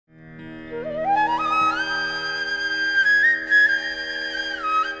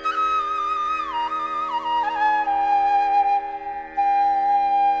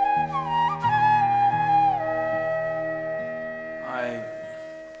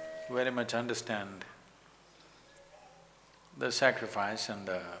very much understand the sacrifice and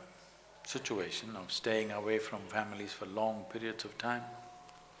the situation of staying away from families for long periods of time,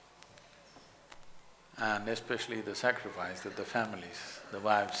 and especially the sacrifice that the families, the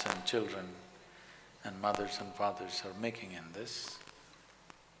wives and children and mothers and fathers are making in this.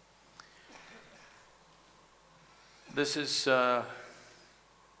 This is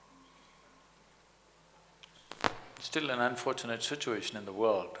still an unfortunate situation in the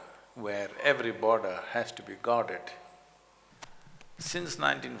world where every border has to be guarded. Since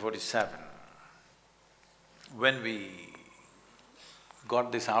 1947, when we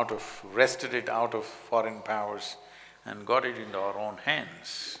got this out of… wrested it out of foreign powers and got it into our own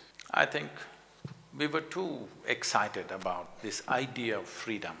hands, I think we were too excited about this idea of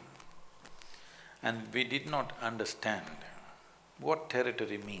freedom, and we did not understand what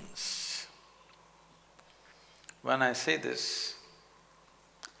territory means. When I say this,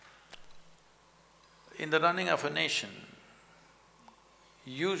 in the running of a nation,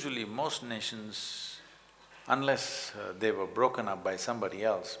 usually most nations, unless they were broken up by somebody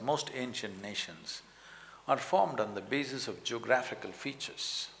else, most ancient nations are formed on the basis of geographical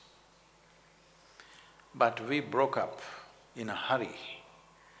features. But we broke up in a hurry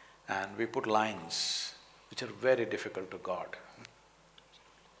and we put lines which are very difficult to guard.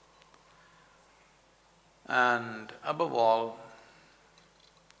 And above all,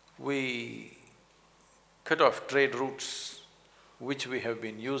 we cut off trade routes which we have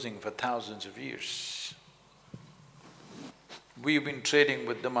been using for thousands of years. We've been trading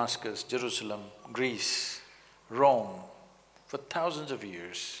with Damascus, Jerusalem, Greece, Rome for thousands of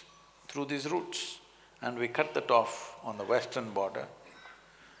years through these routes, and we cut that off on the western border,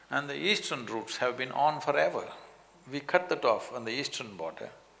 and the eastern routes have been on forever. We cut that off on the eastern border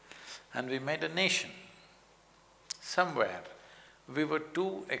and we made a nation. Somewhere we were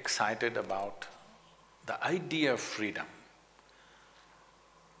too excited about the idea of freedom,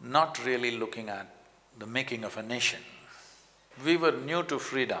 not really looking at the making of a nation. We were new to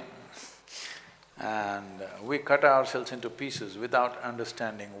freedom and we cut ourselves into pieces without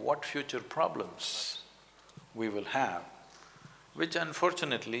understanding what future problems we will have, which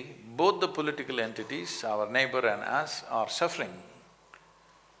unfortunately both the political entities, our neighbor and us, are suffering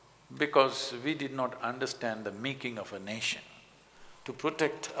because we did not understand the making of a nation. To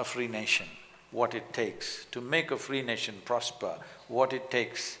protect a free nation, what it takes, to make a free nation prosper, what it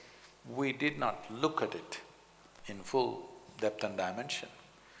takes, we did not look at it in full depth and dimension.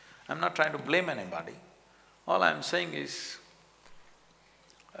 I'm not trying to blame anybody. All I'm saying is,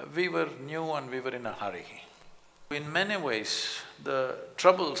 we were new and we were in a hurry. In many ways, the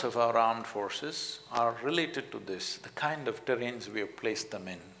troubles of our armed forces are related to this, the kind of terrains we have placed them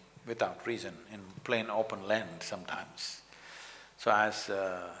in without reason, in plain open land sometimes. So as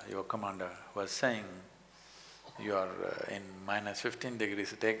your commander was saying, you are in minus 15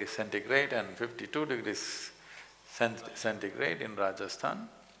 degrees centigrade and 52 degrees centigrade in Rajasthan,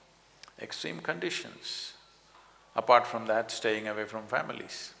 extreme conditions. Apart from that, staying away from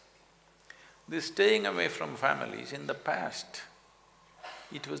families. This staying away from families in the past,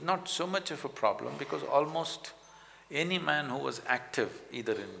 it was not so much of a problem because almost any man who was active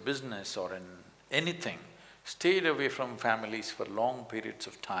either in business or in anything stayed away from families for long periods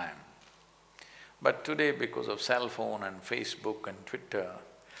of time. But today, because of cell phone and Facebook and Twitter,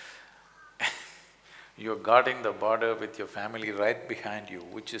 you're guarding the border with your family right behind you,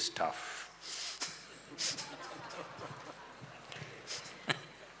 which is tough.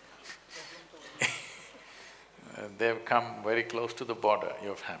 They've come very close to the border,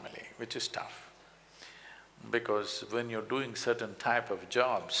 your family, which is tough. Because when you're doing certain type of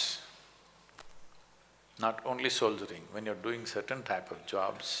jobs, not only soldiering, when you're doing certain type of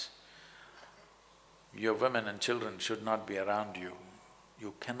jobs, your women and children should not be around you.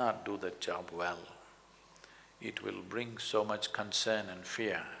 You cannot do that job well. It will bring so much concern and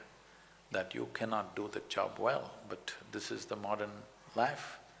fear that you cannot do the job well. But this is the modern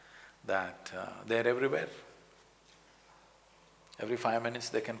life, that they're everywhere. Every 5 minutes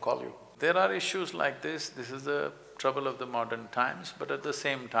they can call you. There are issues like this is the trouble of the modern times, but at the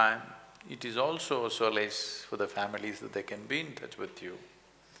same time, it is also a solace for the families that they can be in touch with you.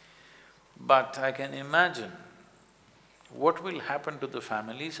 But I can imagine what will happen to the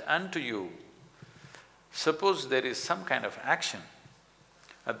families and to you. Suppose there is some kind of action,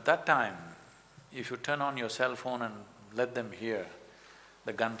 at that time, if you turn on your cell phone and let them hear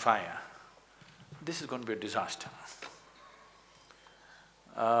the gunfire, this is going to be a disaster.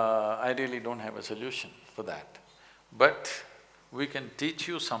 I really don't have a solution for that. But we can teach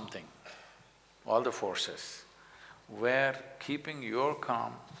you something, all the forces, where keeping your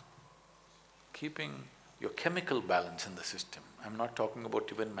calm keeping your chemical balance in the system. I'm not talking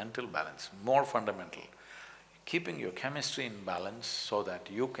about even mental balance, more fundamental. Keeping your chemistry in balance so that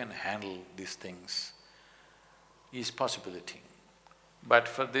you can handle these things is possibility. But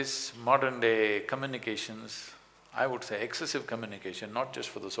for this modern day communications, I would say excessive communication, not just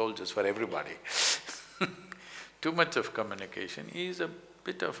for the soldiers, for everybody too much of communication is a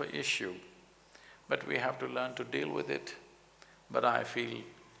bit of an issue, but we have to learn to deal with it. But I feel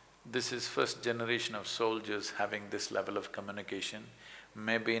this is first generation of soldiers having this level of communication.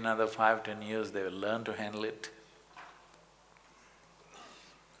 Maybe in another 5–10 years they will learn to handle it,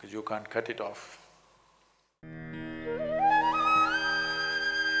 because you can't cut it off.